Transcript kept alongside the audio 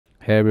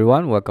Hey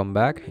everyone, welcome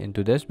back. In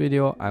today's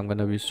video I'm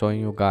gonna be showing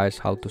you guys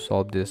how to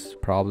solve this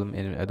problem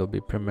in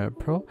Adobe Premiere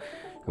Pro.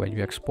 When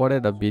you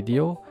exported a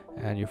video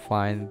and you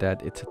find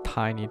that it's a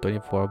tiny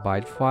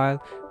 24-byte file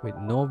with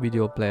no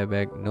video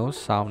playback, no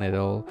sound at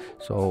all.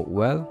 So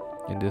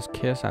well, in this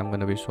case I'm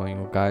gonna be showing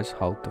you guys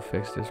how to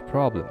fix this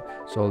problem.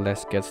 So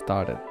let's get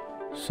started.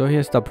 So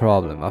here's the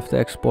problem. After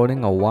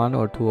exporting a 1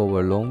 or 2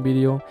 hour long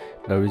video,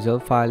 the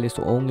result file is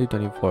only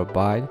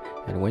 24-byte,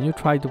 and when you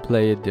try to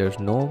play it, there's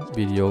no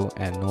video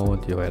and no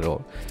audio at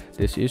all.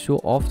 This issue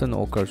often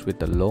occurs with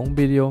the long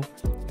video,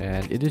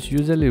 and it is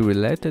usually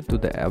related to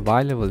the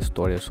available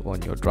storage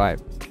on your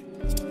drive.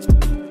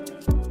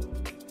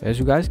 As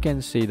you guys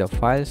can see, the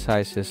file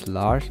size is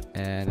large,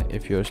 and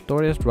if your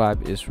storage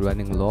drive is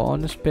running low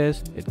on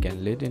space, it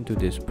can lead into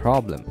this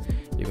problem.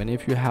 Even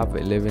if you have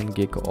 11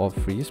 gig of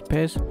free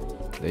space,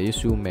 the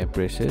issue may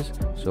persist.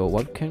 So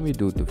what can we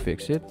do to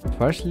fix it?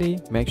 Firstly,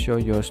 make sure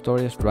your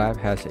storage drive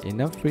has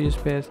enough free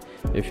space.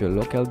 If your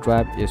local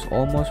drive is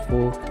almost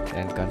full,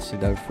 then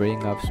consider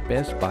freeing up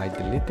space by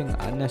deleting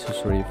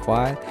unnecessary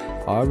files.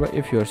 However,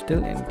 if you're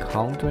still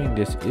encountering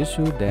this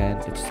issue, then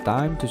it's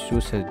time to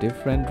choose a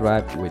different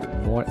drive with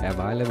more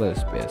available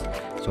space.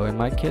 So in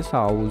my case,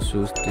 I will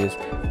choose this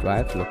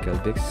drive, local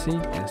disk C,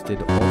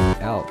 instead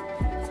of L.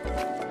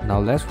 Now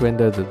let's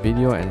render the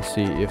video and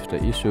see if the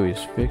issue is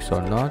fixed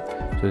or not.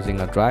 Choosing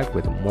a drive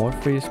with more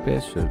free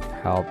space should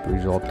help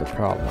resolve the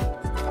problem.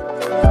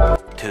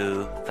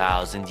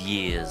 2,000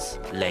 years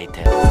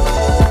later.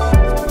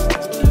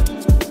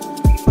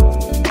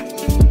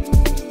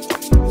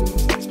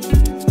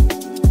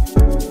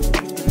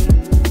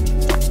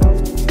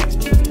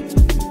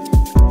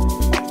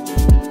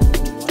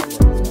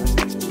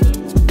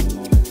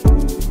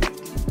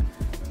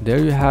 There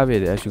you have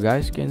it. As you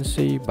guys can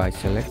see, by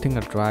selecting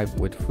a drive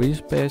with free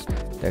space,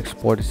 the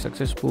export is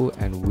successful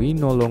and we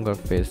no longer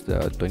face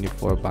the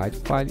 24-byte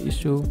file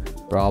issue.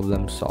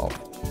 Problem solved.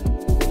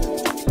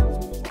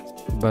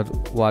 But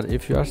what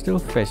if you are still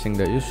facing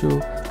the issue?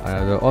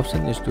 Another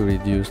option is to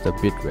reduce the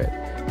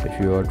bitrate.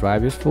 If your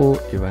drive is full,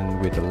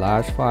 even with a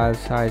large file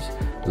size,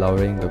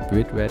 lowering the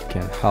bitrate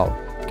can help.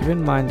 Keep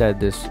in mind that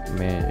this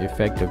may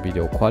affect the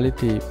video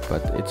quality,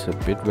 but it's a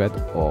bitrate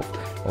of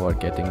or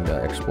getting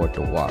the export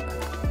to work.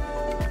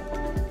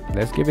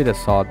 Let's give it a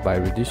shot. By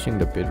reducing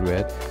the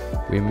bitrate,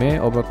 we may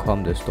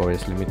overcome the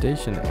storage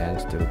limitation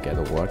and still get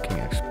a working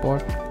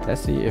export.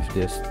 Let's see if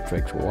this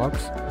trick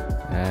works.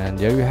 And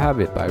there you have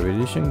it. By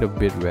reducing the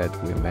bitrate,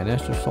 we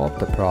managed to solve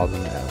the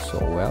problem. And so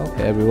well,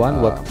 hey everyone,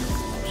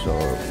 so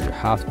you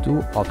have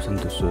two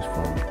options to choose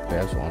from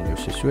based on your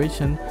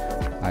situation.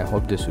 I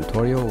hope this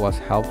tutorial was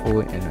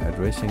helpful in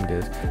addressing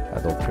this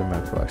Adobe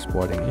Premiere Pro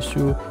exporting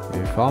issue. If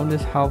you found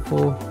this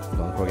helpful,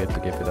 don't forget to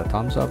give it a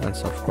thumbs up and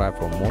subscribe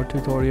for more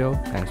tutorial.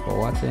 Thanks for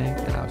watching,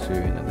 and I'll see you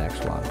in the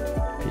next one.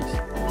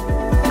 Peace.